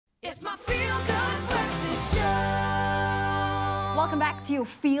It's my feel-good breakfast show. Welcome back to your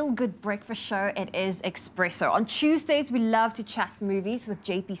feel-good breakfast show. It is Expresso. On Tuesdays, we love to chat movies with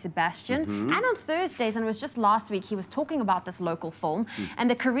JP Sebastian. And on Thursdays, and it was just last week, he was talking about this local film. And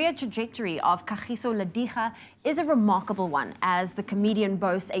the career trajectory of Kagiso Lediga is a remarkable one, as the comedian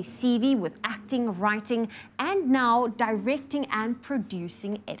boasts a CV with acting, writing, and now directing and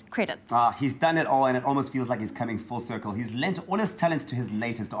producing credits. He's done it all, and it almost feels like he's coming full circle. He's lent all his talents to his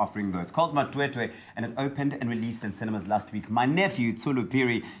latest offering, though. It's called Matwetwe, and it opened and released in cinemas last week. My nephew, Tsholo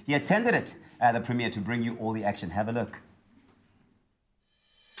Phiri, he attended it at the premiere to bring you all the action. Have a look.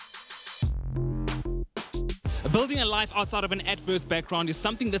 Building a life outside of an adverse background is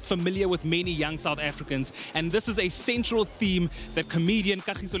something that's familiar with many young South Africans, and this is a central theme that comedian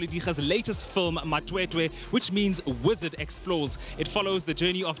Kagiso Lediga's latest film, Matwetwe, which means Wizard, explores. It follows the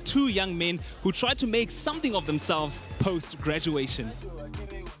journey of two young men who try to make something of themselves post-graduation.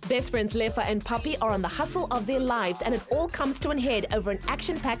 Best friends Lefa and Papi are on the hustle of their lives, and it all comes to an head over an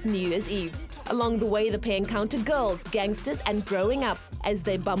action-packed New Year's Eve. Along the way, the pair encounter girls, gangsters, and growing up as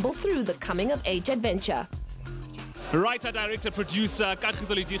they bumble through the coming-of-age adventure. Writer, director, producer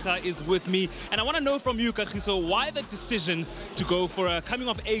Kagiso Lediga is with me, and I want to know from you, Kagiso, why the decision to go for a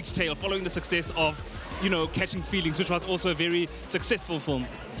coming-of-age tale following the success of, Catching Feelings, which was also a very successful film?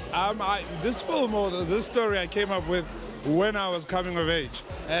 This film, or this story, I came up with when I was coming of age,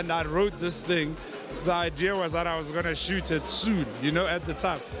 and I wrote this thing. The idea was that I was going to shoot it soon, at the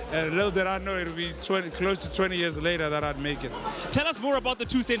time. And little did I know it would be close to 20 years later that I'd make it. Tell us more about the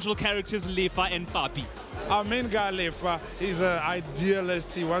two central characters, Lefa and Papi. Our main guy, Lefa, he's an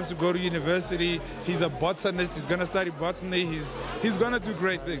idealist. He wants to go to university. He's a botanist. He's going to study botany. He's going to do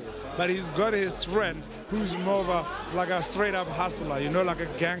great things. But he's got his friend who's more of like a straight-up hustler, like a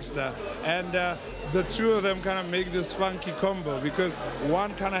gangster. And the two of them kind of make this funky combo, because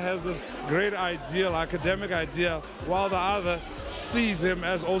one kind of has this great ideal, academic ideal, while the other sees him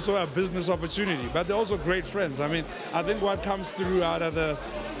as also a business opportunity. But they're also great friends. I mean, I think what comes through out of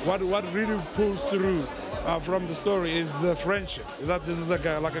what really pulls through from the story is the friendship. Is that this is like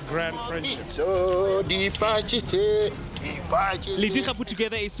a grand friendship. Lediga put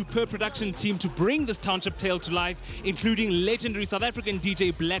together a superb production team to bring this township tale to life, including legendary South African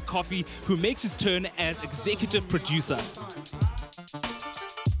DJ Black Coffee, who makes his turn as executive producer.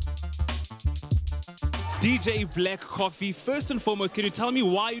 DJ Black Coffee, first and foremost, can you tell me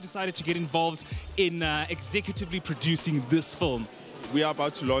why you decided to get involved in executively producing this film? We are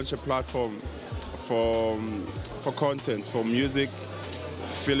about to launch a platform for content, for music,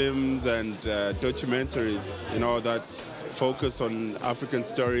 films and documentaries, that focus on African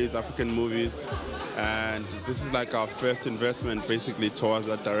stories, African movies, and this is like our first investment basically towards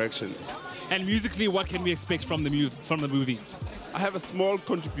that direction. And musically, what can we expect from the movie? I have a small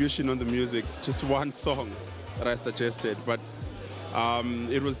contribution on the music, just one song that I suggested, but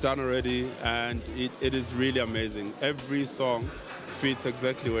it was done already, and it is really amazing. Every song fits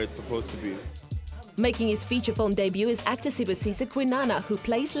exactly where it's supposed to be. Making his feature film debut is actor Sibusisa Kwinana, who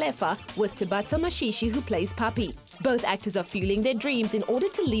plays Lefa, with Tabatsa Mashishi, who plays Papi. Both actors are fueling their dreams in order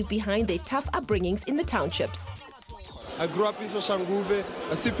to leave behind their tough upbringings in the townships. I grew up in Soshanguve.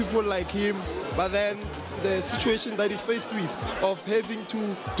 I see people like him, but then the situation that he's faced with of having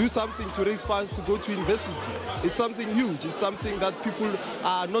to do something to raise funds to go to university is something huge. It's something that people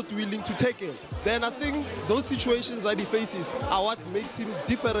are not willing to take in. Then I think those situations that he faces are what makes him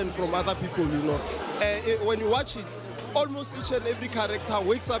different from other people, When you watch it, almost each and every character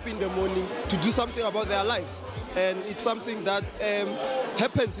wakes up in the morning to do something about their lives. And it's something that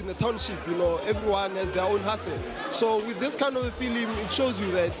happens in the township, everyone has their own hustle. So with this kind of a film, it shows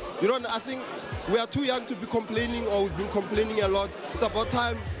you that, I think we are too young to be complaining, or we've been complaining a lot. It's about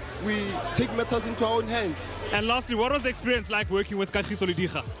time we take matters into our own hands. And lastly, what was the experience like working with Kagiso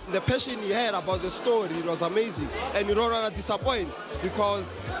Lediga? The passion he had about the story, it was amazing. And you don't want to disappoint,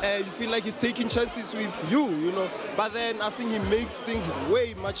 because you feel like he's taking chances with you, But then I think he makes things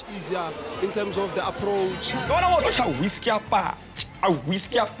way much easier in terms of the approach.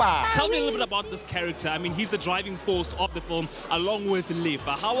 Tell me a little bit about this character. I mean, he's the driving force of the film, along with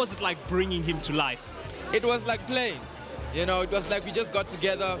Lefa. How was it like bringing him to life? It was like playing. It was like we just got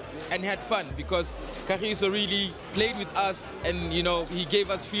together and had fun, because Kagiso really played with us, and he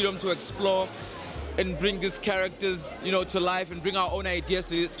gave us freedom to explore and bring these characters to life and bring our own ideas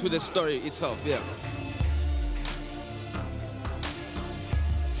to the story itself.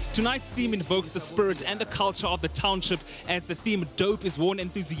 Tonight's theme invokes the spirit and the culture of the township, as the theme Dope is worn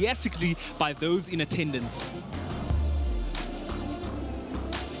enthusiastically by those in attendance.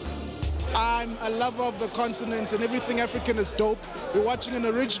 I'm a lover of the continent, and everything African is dope. We're watching an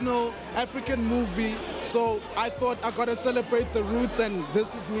original African movie, so I thought I gotta celebrate the roots, and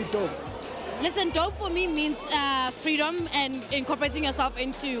this is me dope. Listen, dope for me means freedom and incorporating yourself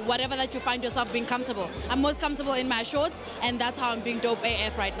into whatever that you find yourself being comfortable. I'm most comfortable in my shorts, and that's how I'm being dope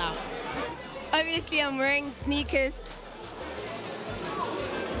AF right now. Obviously, I'm wearing sneakers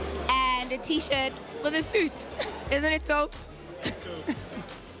and a t-shirt with a suit. Isn't it dope?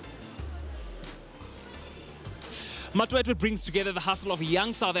 Matwetwe brings together the hustle of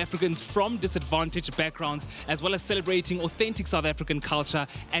young South Africans from disadvantaged backgrounds, as well as celebrating authentic South African culture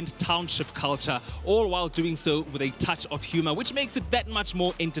and township culture, all while doing so with a touch of humor, which makes it that much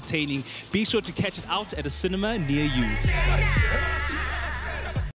more entertaining. Be sure to catch it out at a cinema near you.